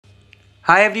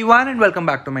Hi everyone and welcome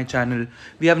back to my channel.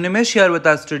 We have Nimish here with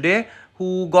us today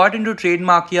who got into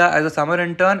Trademarkia as a summer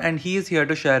intern and he is here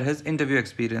to share his interview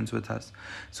experience with us.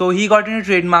 So he got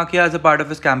into Trademarkia as a part of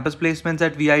his campus placements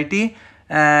at VIT,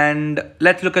 and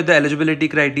let's look at the eligibility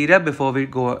criteria before we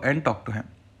go and talk to him.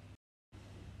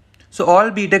 So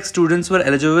all BTech students were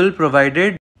eligible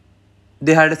provided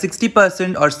they had a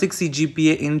 60% or 6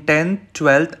 CGPA in 10th,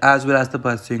 12th as well as the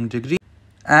pursuing degree,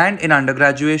 and in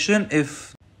undergraduation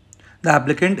if the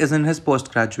applicant is in his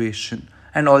post-graduation,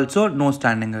 and also no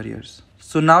standing arrears.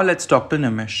 So now let's talk to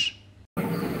Nimish.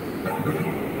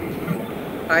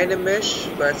 Hi Nimish,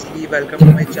 firstly welcome to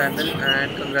my channel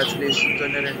and congratulations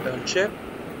on your internship.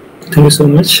 Thank you so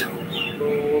much.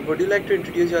 So would you like to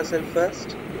introduce yourself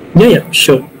first? Yeah,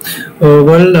 sure.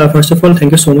 First of all,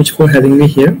 thank you so much for having me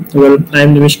here. Well, I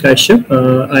am Nimish.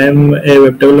 I am a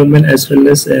web development as well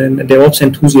as a DevOps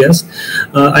enthusiast.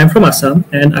 I am from Assam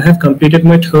and I have completed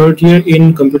my third year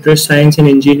in computer science and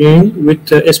engineering with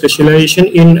a specialization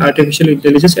in artificial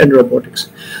intelligence and robotics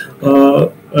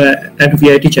at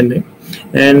VIT Chennai.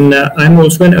 And I'm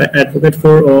also an advocate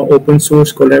for open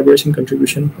source collaboration,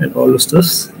 contribution, and all those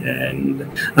stuff. And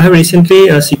I have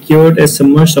recently secured a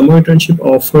summer internship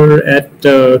offer at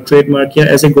Trademarkia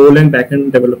as a Golang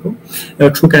backend developer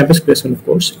through campus placement, of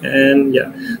course. And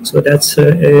yeah, so that's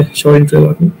a short intro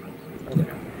about me. Okay.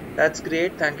 That's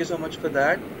great. Thank you so much for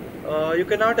that. You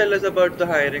can now tell us about the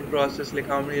hiring process, like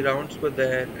how many rounds were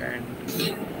there and...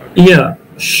 Yeah,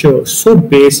 sure. So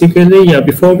basically, yeah,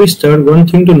 before we start, one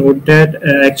thing to note that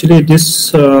actually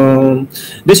this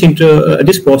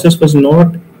process was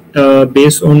not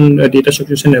based on data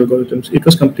structures and algorithms. It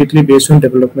was completely based on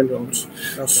development rounds.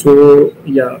 Okay. So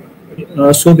yeah.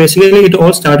 So basically, it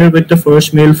all started with the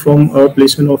first mail from our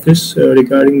placement office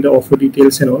regarding the offer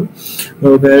details and all,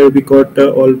 where we got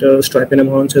all the stipend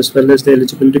amounts as well as the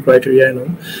eligibility criteria and all.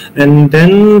 And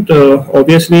then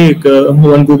obviously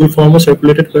one Google form was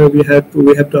circulated where we have to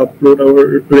upload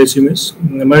our resumes.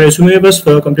 My resume was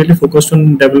completely focused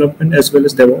on development as well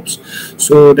as DevOps.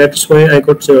 So that's why I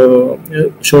got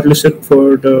shortlisted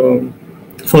for the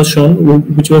first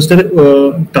round, which was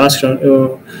the task round.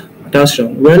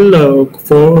 Well,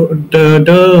 for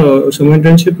the summer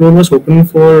internship role was open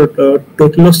for a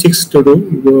total of 6 to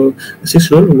do.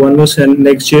 6 role. One was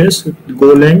Next.js,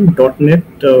 Golang, .NET,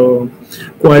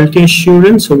 quality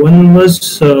assurance. One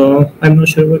was I'm not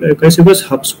sure what, I guess it was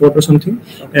HubSpot or something,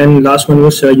 and last one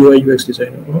was UI UX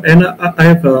designer. And I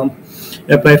have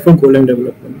applied for Golang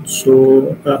development.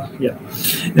 So yeah,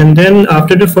 and then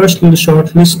after the first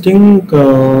shortlisting.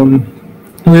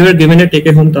 We were given a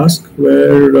take-home task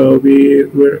where we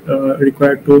were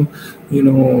required to,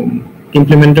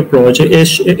 implement a project,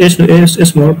 a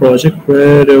small project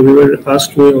where we were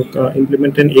asked to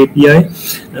implement an API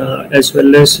as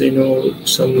well as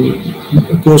some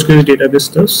PostgreSQL database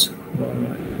stuff.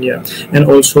 Yeah, and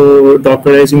also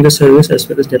dockerizing the service as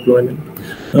well as deployment.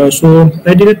 So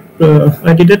I did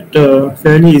it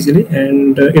fairly easily,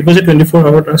 and it was a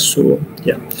 24-hour task. So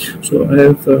yeah, so I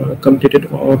have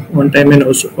completed on time and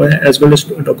also as well as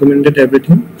documented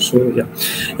everything. So yeah,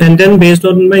 and then based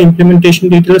on my implementation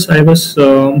details, I was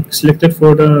selected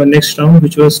for the next round,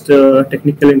 which was the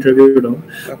technical interview round,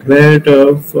 okay. Where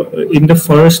in the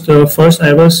first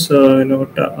I was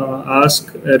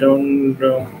asked around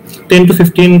 10 to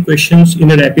 15 questions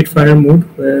in a rapid fire mode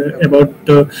about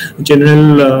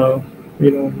general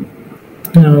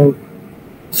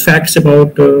facts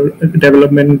about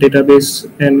development, database,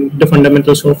 and the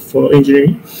fundamentals of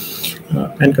engineering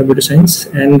and computer science.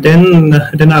 And then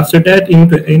after that, in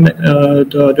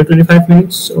the 25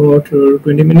 minutes or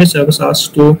 20 minutes, I was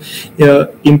asked to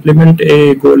implement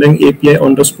a Golang API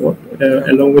on the spot,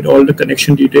 along with all the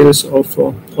connection details of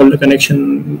all the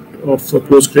connection of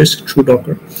Postgres through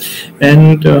Docker.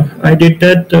 And I did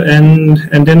that,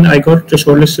 and then I got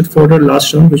shortlisted for the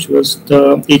last round, which was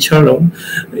the HR round.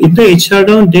 In the HR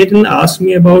round, they didn't ask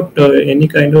me about any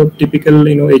kind of typical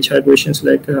HR questions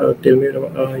like tell me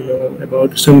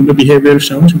about some behavioral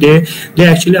sounds. They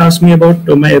actually asked me about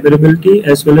my availability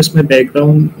as well as my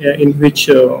background, in which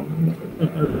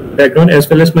background as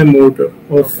well as my mode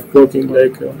of working,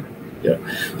 like. Yeah,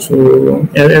 so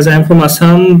as I'm from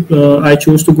Assam, I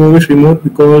chose to go with remote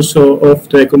because of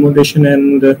the accommodation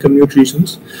and the commute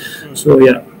reasons. So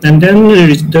yeah, and then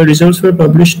the results were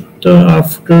published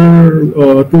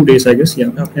after 2 days, I guess. Yeah,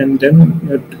 okay. And then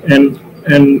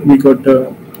and we got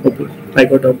I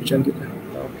got the opportunity.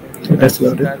 Okay, so that's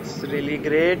about it. That's really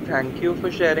great. Thank you for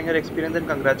sharing your experience and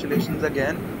congratulations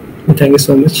again. Thank you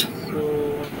so much.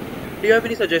 Do you have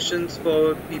any suggestions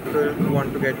for people who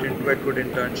want to get into good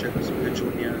internships with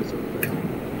juniors?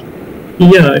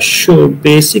 Yeah, sure.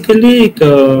 Basically,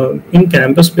 in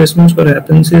campus placements, what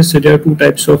happens is there are two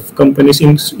types of companies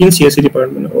in CSE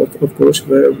department, of course,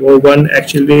 where one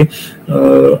actually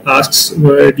asks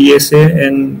DSA,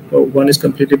 and one is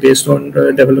completely based on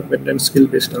development and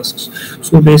skill-based tasks.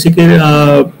 So basically,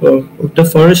 the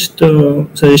first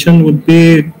suggestion would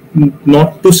be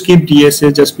not to skip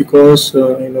DSA just because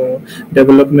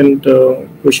development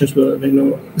questions were,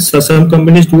 so some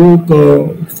companies do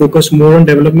focus more on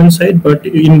development side, but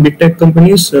in big tech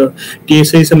companies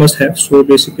DSA is a must have. So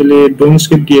basically don't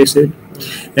skip DSA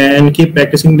and keep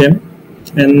practicing them.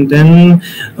 And then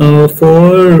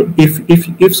for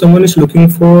if someone is looking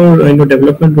for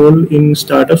development role in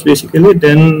startups, basically,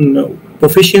 then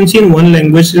proficiency in one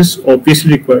language is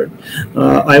obviously required.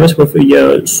 I was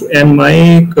and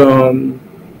my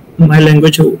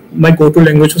language, my go-to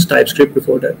language was TypeScript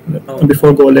before that,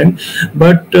 before Golang.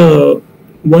 But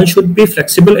one should be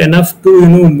flexible enough to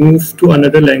move to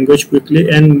another language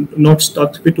quickly and not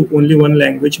stuck with only one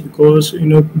language, because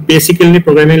basically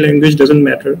programming language doesn't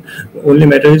matter. Only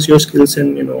matters is your skills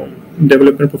and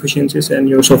development proficiencies and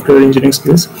your software engineering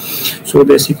skills. So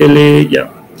basically,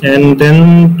 yeah. And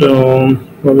then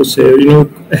I would say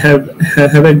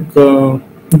have a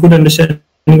good understanding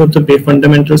of the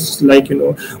fundamentals, like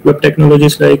web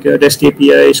technologies like REST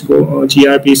APIs,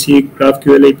 gRPC,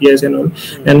 GraphQL APIs, and all,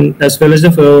 and as well as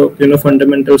the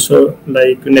fundamentals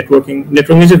like networking.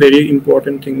 Networking is a very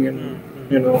important thing in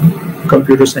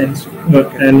computer science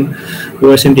and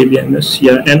OS and DBMS.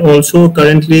 Yeah, and also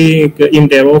currently in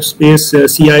DevOps space,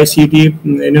 CI/CD,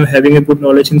 having a good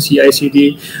knowledge in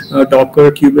CI/CD,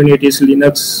 Docker, Kubernetes,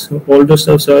 Linux, all those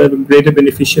stuff are really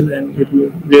beneficial, and it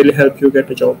will really help you get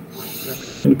a job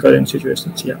in current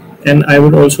situations. Yeah, and I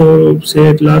would also say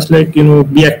at last, like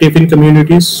be active in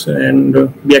communities and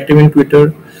be active in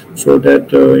Twitter, so that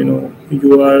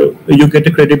you get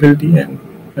a credibility and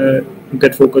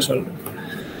get focus on it.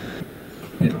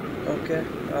 Okay,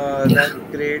 that's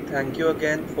great. Thank you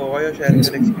again for your sharing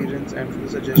your experience and for the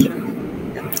suggestions.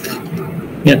 Yeah, thank you.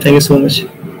 Yeah, thank you so much.